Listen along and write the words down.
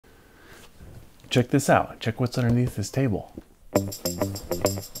check this out. Check what's underneath this table.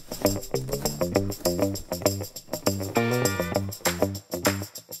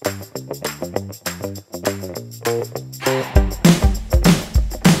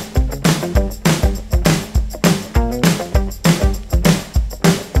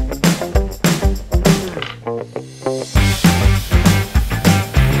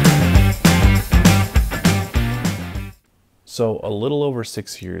 So a little over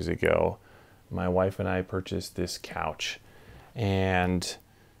 6 years ago, my wife and I purchased this couch, and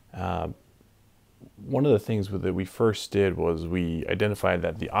one of the things that we first did was we identified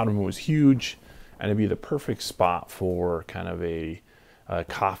that the ottoman was huge and it'd be the perfect spot for kind of a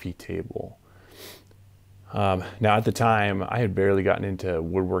coffee table. Now at the time I had barely gotten into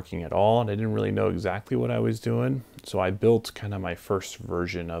woodworking at all, and I didn't really know exactly what I was doing, so I built kind of my first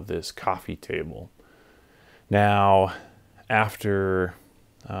version of this coffee table. Now after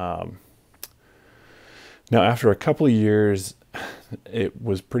a couple of years, it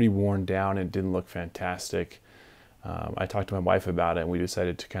was pretty worn down and didn't look fantastic. I talked to my wife about it, and we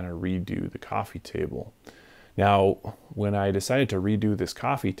decided to kind of redo the coffee table. Now, when I decided to redo this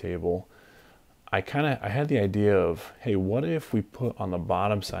coffee table, I had the idea of, hey, what if we put on the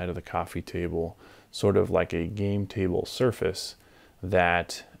bottom side of the coffee table sort of like a game table surface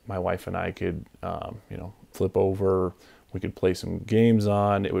that my wife and I could, flip over. We could play some games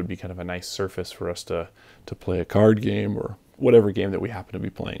on. It would be kind of a nice surface for us to play a card game or whatever game that we happen to be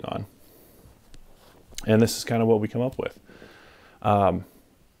playing on. And this is kind of what we come up with.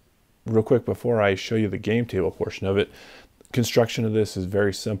 Real quick, before I show you the game table portion of it, construction of this is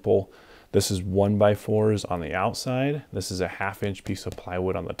very simple. This is 1x4s on the outside. This is a 1/2 inch piece of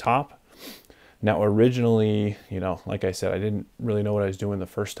plywood on the top. Now originally, like I said, I didn't really know what I was doing the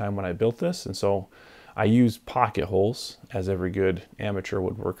first time when I built this, and so I used pocket holes, as every good amateur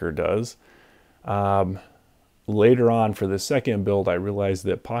woodworker does. Later on, for the second build, I realized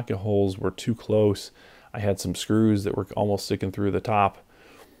that pocket holes were too close. I had some screws that were almost sticking through the top.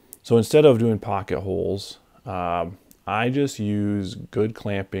 So instead of doing pocket holes, I just use good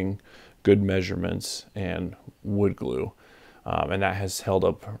clamping, good measurements, and wood glue. And that has held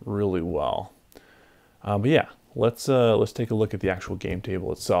up really well. But yeah, let's take a look at the actual game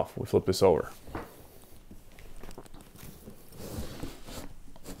table itself. We flip this over.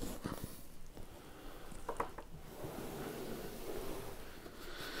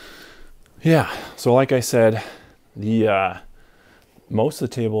 Yeah, so like I said, most of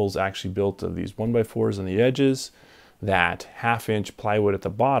the table is actually built of these 1x4s on the edges, that 1/2 inch plywood at the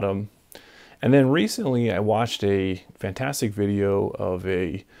bottom. And then recently I watched a fantastic video of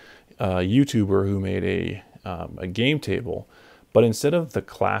a YouTuber who made a game table, but instead of the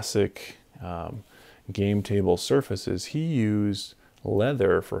classic game table surfaces, he used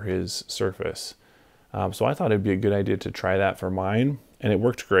leather for his surface. So I thought it'd be a good idea to try that for mine, and it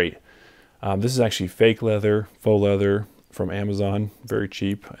worked great. This is actually fake leather, faux leather from Amazon, very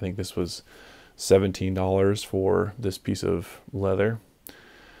cheap. I think this was $17 for this piece of leather.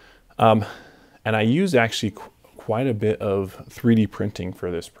 And I used actually quite a bit of 3D printing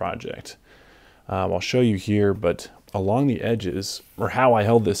for this project. I'll show you here, but along the edges, or how I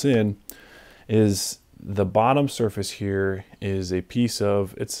held this in, is the bottom surface here is a piece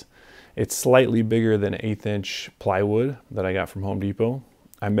of, it's slightly bigger than 1/8 inch plywood that I got from Home Depot.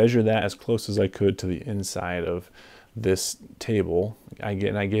 I measured that as close as I could to the inside of this table. I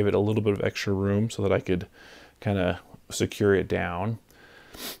gave it a little bit of extra room so that I could kind of secure it down.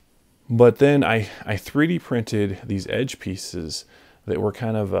 But then I 3D printed these edge pieces that were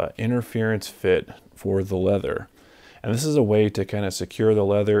kind of an interference fit for the leather. And this is a way to kind of secure the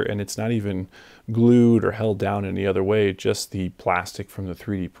leather, and it's not even glued or held down any other way. Just the plastic from the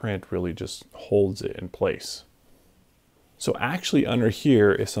 3D print really just holds it in place. So actually under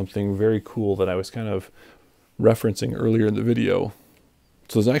here is something very cool that I was kind of referencing earlier in the video.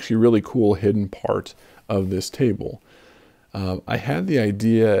 So there's actually a really cool hidden part of this table. I had the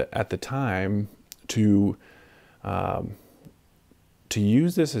idea at the time to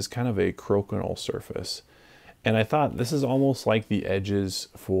use this as kind of a crokinole surface. And I thought this is almost like the edges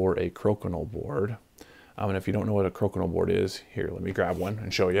for a crokinole board. And if you don't know what a crokinole board is, here, let me grab one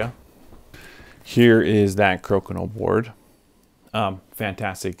and show you. Here is that crokinole board.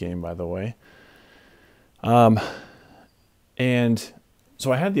 Fantastic game, by the way. And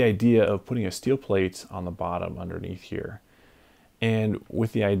so I had the idea of putting a steel plate on the bottom underneath here. And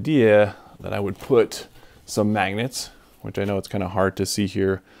with the idea that I would put some magnets, which I know it's kind of hard to see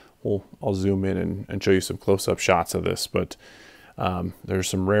here. I'll zoom in and show you some close-up shots of this, but there's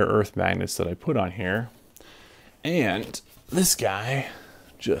some rare earth magnets that I put on here. And this guy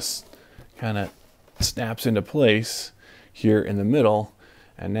just kind of snaps into place here in the middle.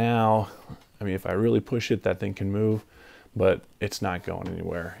 And now, I mean, if I really push it, that thing can move, but it's not going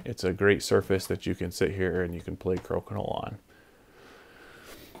anywhere. It's a great surface that you can sit here and you can play Crokinole on.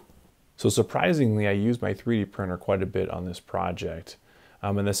 So surprisingly, I used my 3D printer quite a bit on this project.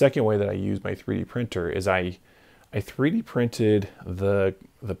 And the second way that I use my 3D printer is I 3D printed the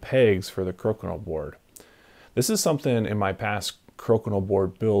pegs for the Crokinole board. This is something in my past Crokinole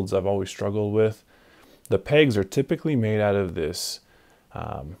board builds I've always struggled with. The pegs are typically made out of this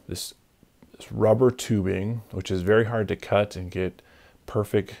rubber tubing, which is very hard to cut and get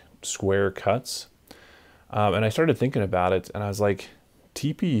perfect square cuts. And I started thinking about it, and I was like,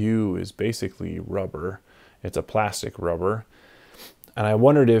 TPU is basically rubber. It's a plastic rubber. And I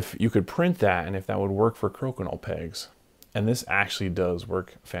wondered if you could print that and if that would work for Crokinole pegs. And this actually does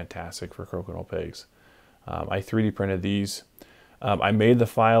work fantastic for Crokinole pegs. I 3D printed these. I made the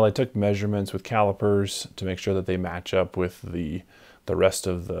file. I took measurements with calipers to make sure that they match up with the rest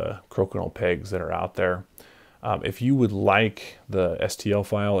of the Crokinole pegs that are out there. If you would like the STL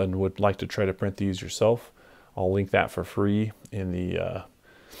file and would like to try to print these yourself, I'll link that for free in the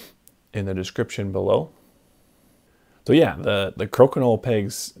description below. So yeah, the Crokinole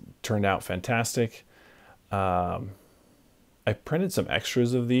pegs turned out fantastic. I printed some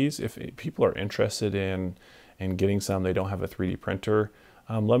extras of these. If people are interested in getting some, they don't have a 3D printer,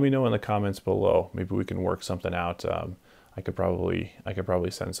 let me know in the comments below. Maybe we can work something out. I could probably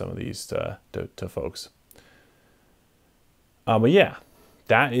send some of these to folks. But yeah,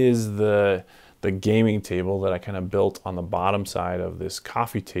 that is the gaming table that I kind of built on the bottom side of this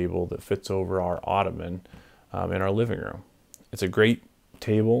coffee table that fits over our ottoman in our living room. It's a great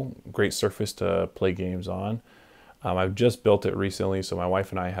table, great surface to play games on. I've just built it recently, so my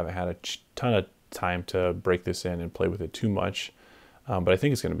wife and I haven't had a ton of time to break this in and play with it too much. But I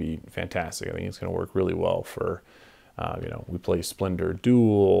think it's going to be fantastic. I think it's going to work really well for, we play Splendor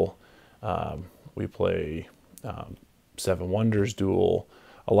Duel, we play Seven Wonders Duel,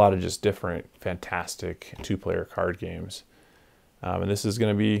 a lot of just different fantastic two-player card games. And this is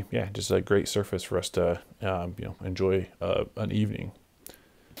going to be, yeah, just a great surface for us to, enjoy an evening.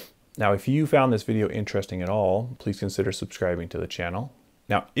 Now, if you found this video interesting at all, please consider subscribing to the channel.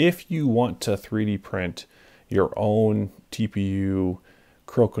 Now, if you want to 3D print your own TPU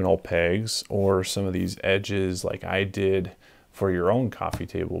Crokinole pegs or some of these edges like I did for your own coffee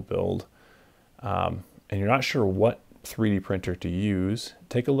table build, and you're not sure what 3D printer to use,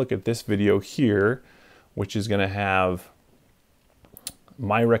 take a look at this video here, which is going to have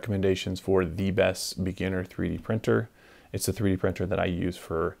my recommendations for the best beginner 3D printer. It's a 3D printer that I use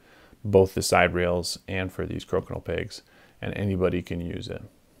for both the side rails and for these Crokinole pegs, and anybody can use it.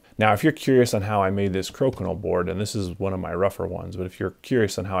 Now, if you're curious on how I made this Crokinole board, and this is one of my rougher ones, but if you're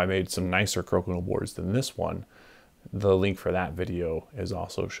curious on how I made some nicer Crokinole boards than this one, the link for that video is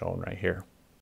also shown right here.